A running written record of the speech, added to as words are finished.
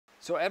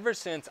So ever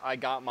since I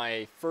got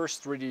my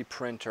first 3D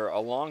printer a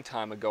long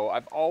time ago,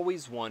 I've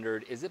always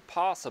wondered, is it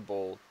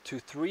possible to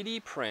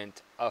 3D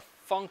print a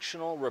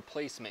functional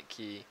replacement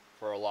key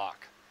for a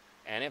lock?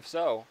 And if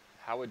so,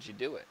 how would you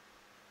do it?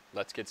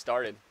 Let's get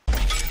started.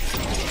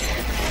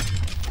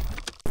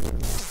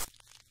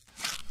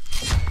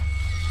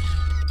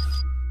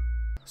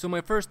 So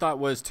my first thought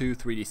was to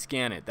 3D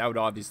scan it. That would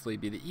obviously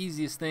be the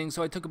easiest thing.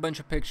 So I took a bunch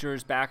of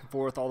pictures back and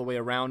forth all the way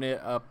around it,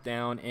 up,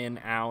 down, in,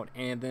 out,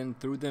 and then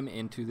threw them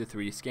into the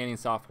 3D scanning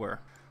software.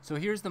 So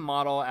here's the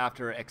model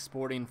after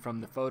exporting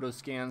from the photo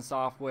scan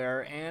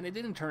software, and it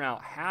didn't turn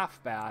out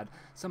half bad.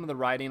 Some of the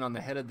writing on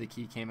the head of the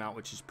key came out,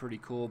 which is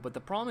pretty cool, but the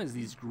problem is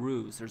these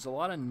grooves. There's a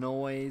lot of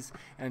noise,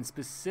 and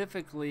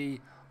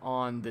specifically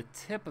on the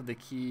tip of the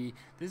key,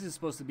 this is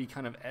supposed to be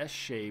kind of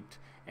S-shaped,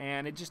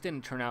 and it just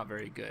didn't turn out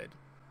very good.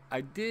 I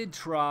did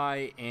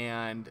try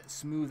and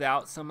smooth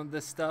out some of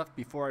this stuff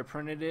before I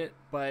printed it,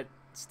 but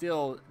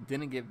still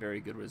didn't get very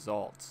good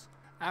results.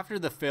 After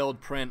the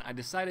failed print, I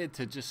decided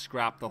to just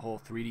scrap the whole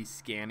 3D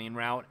scanning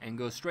route and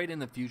go straight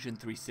into Fusion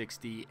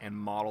 360 and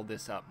model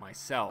this up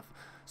myself.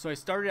 So I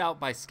started out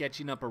by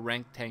sketching up a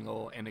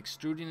rectangle and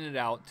extruding it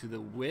out to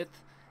the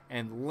width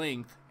and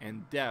length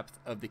and depth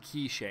of the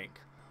key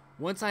shank.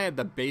 Once I had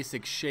the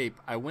basic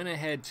shape, I went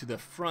ahead to the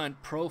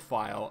front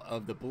profile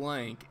of the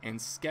blank and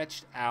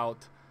sketched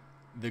out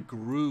the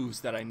grooves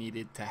that I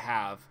needed to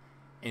have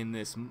in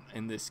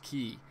this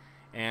key.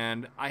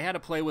 And I had to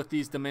play with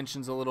these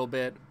dimensions a little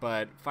bit,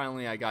 but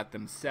finally I got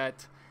them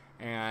set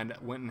and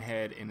went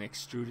ahead and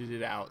extruded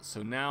it out.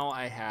 So now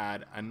I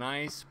had a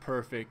nice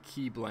perfect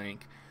key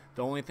blank.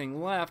 The only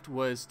thing left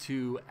was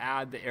to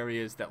add the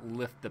areas that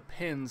lift the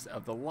pins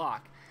of the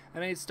lock.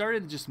 And I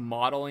started just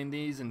modeling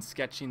these and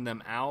sketching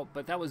them out,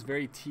 but that was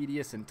very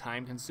tedious and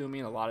time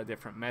consuming, a lot of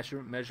different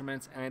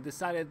measurements, and I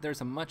decided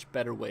there's a much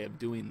better way of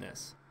doing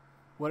this.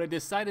 What I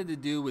decided to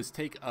do was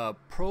take a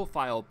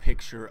profile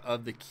picture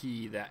of the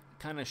key that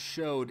kind of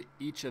showed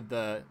each of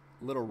the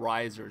little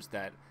risers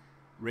that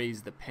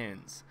raise the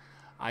pins.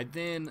 I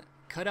then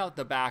cut out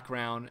the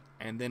background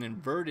and then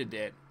inverted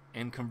it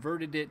and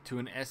converted it to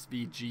an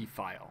SVG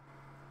file.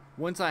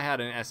 Once I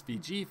had an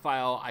SVG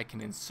file, I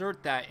can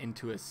insert that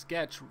into a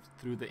sketch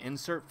through the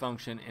insert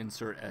function,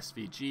 insert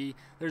SVG.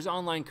 There's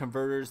online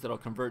converters that'll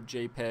convert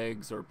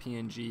JPEGs or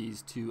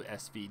PNGs to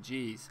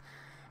SVGs.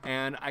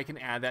 And I can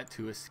add that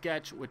to a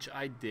sketch, which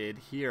I did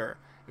here.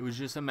 It was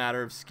just a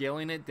matter of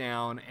scaling it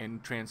down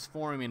and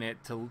transforming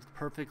it to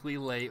perfectly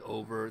lay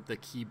over the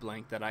key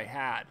blank that I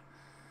had.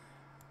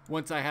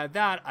 Once I had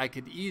that, I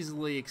could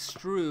easily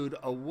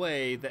extrude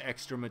away the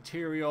extra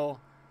material,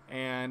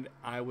 and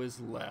I was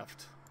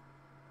left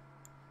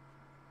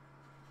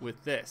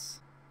with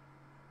this.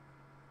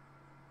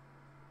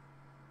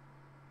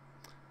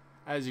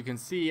 As you can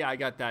see, I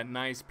got that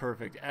nice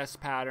perfect S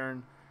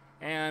pattern,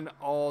 and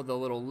all the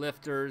little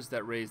lifters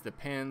that raise the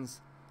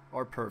pins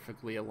are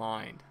perfectly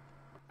aligned.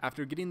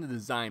 After getting the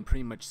design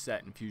pretty much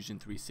set in Fusion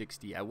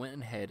 360, I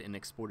went ahead and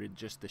exported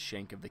just the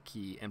shank of the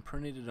key and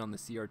printed it on the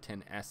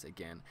CR10 S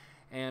again.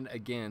 And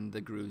again,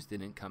 the grooves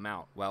didn't come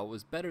out. While it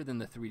was better than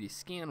the 3D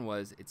scan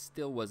was, it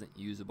still wasn't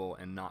usable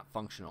and not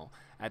functional.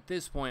 At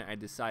this point, I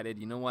decided,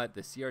 you know what,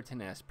 the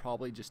CR10 S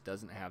probably just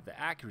doesn't have the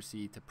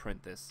accuracy to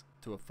print this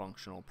to a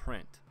functional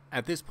print.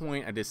 At this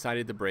point, I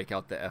decided to break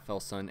out the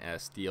FLSun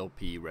S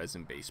DLP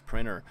resin-based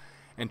printer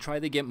and try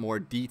to get more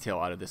detail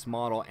out of this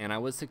model, and I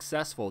was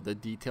successful. The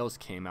details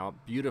came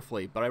out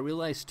beautifully, but I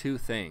realized two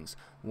things.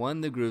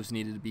 One, the grooves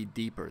needed to be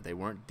deeper. They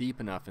weren't deep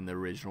enough in the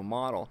original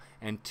model.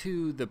 And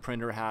two, the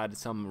printer had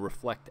some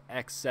Reflect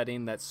X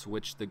setting that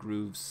switched the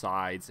groove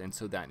sides, and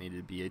so that needed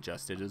to be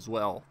adjusted as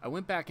well. I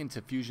went back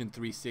into Fusion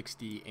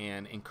 360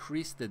 and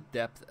increased the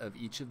depth of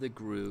each of the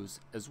grooves,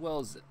 as well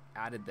as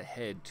added the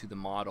head to the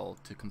model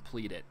to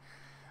complete it.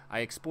 I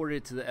exported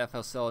it to the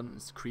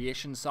FLSun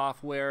creation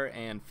software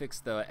and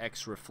fixed the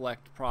X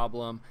reflect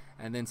problem,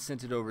 and then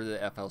sent it over to the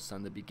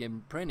FLSun to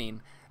begin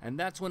printing, and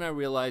that's when I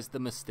realized the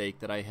mistake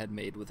that I had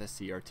made with a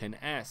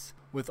CR10S.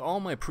 With all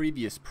my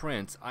previous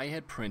prints, I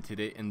had printed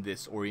it in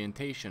this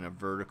orientation, a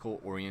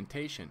vertical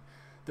orientation.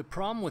 The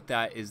problem with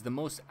that is the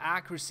most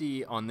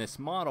accuracy on this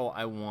model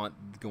I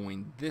want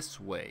going this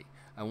way.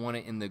 I want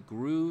it in the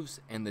grooves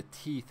and the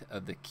teeth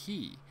of the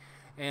key.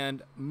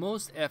 And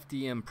most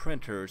FDM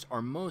printers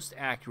are most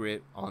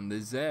accurate on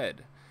the Z.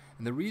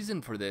 And the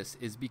reason for this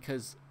is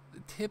because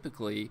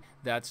typically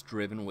that's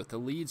driven with a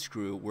lead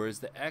screw, whereas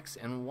the X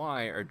and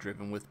Y are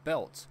driven with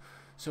belts.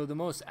 So the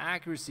most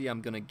accuracy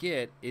I'm going to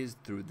get is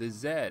through the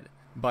Z.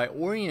 By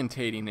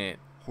orientating it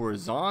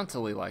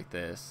horizontally like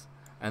this,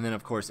 and then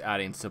of course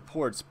adding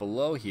supports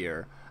below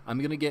here, I'm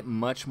going to get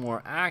much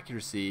more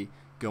accuracy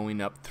going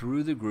up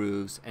through the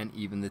grooves and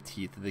even the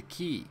teeth of the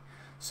key.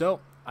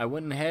 So I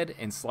went ahead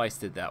and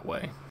sliced it that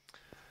way.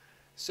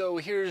 So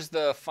here's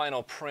the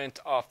final print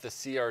off the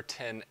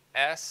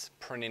CR10S,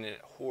 printing it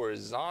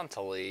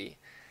horizontally.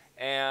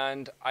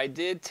 And I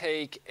did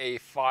take a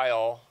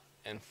file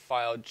and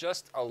file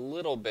just a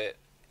little bit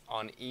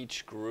on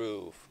each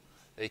groove.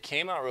 They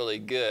came out really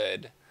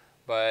good,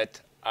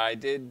 but I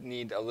did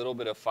need a little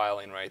bit of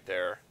filing right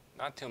there,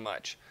 not too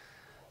much.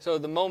 So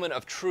the moment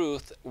of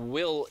truth,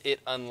 will it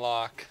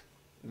unlock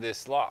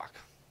this lock?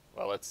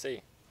 Well, let's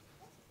see.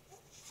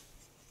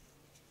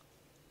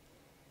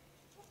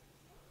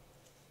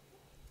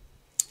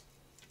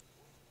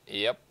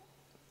 Yep.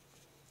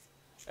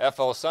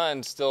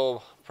 FLSun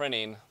still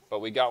printing, but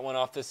we got one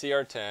off the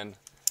CR10.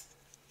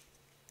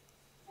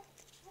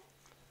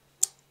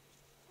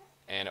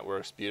 And it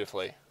works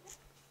beautifully.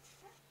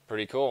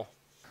 Pretty cool.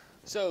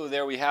 So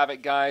there we have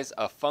it, guys,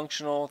 a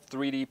functional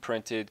 3D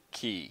printed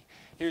key.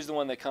 Here's the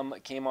one that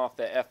came off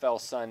the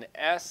FLSun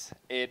S.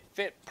 It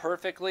fit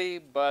perfectly,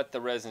 but the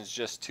resin's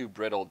just too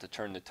brittle to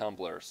turn the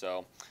tumbler.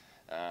 So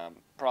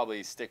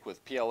probably stick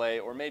with PLA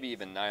or maybe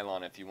even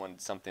nylon if you wanted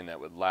something that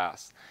would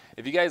last.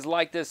 If you guys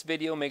like this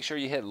video, make sure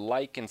you hit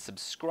like and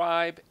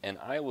subscribe, and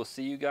I will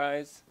see you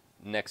guys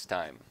next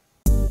time.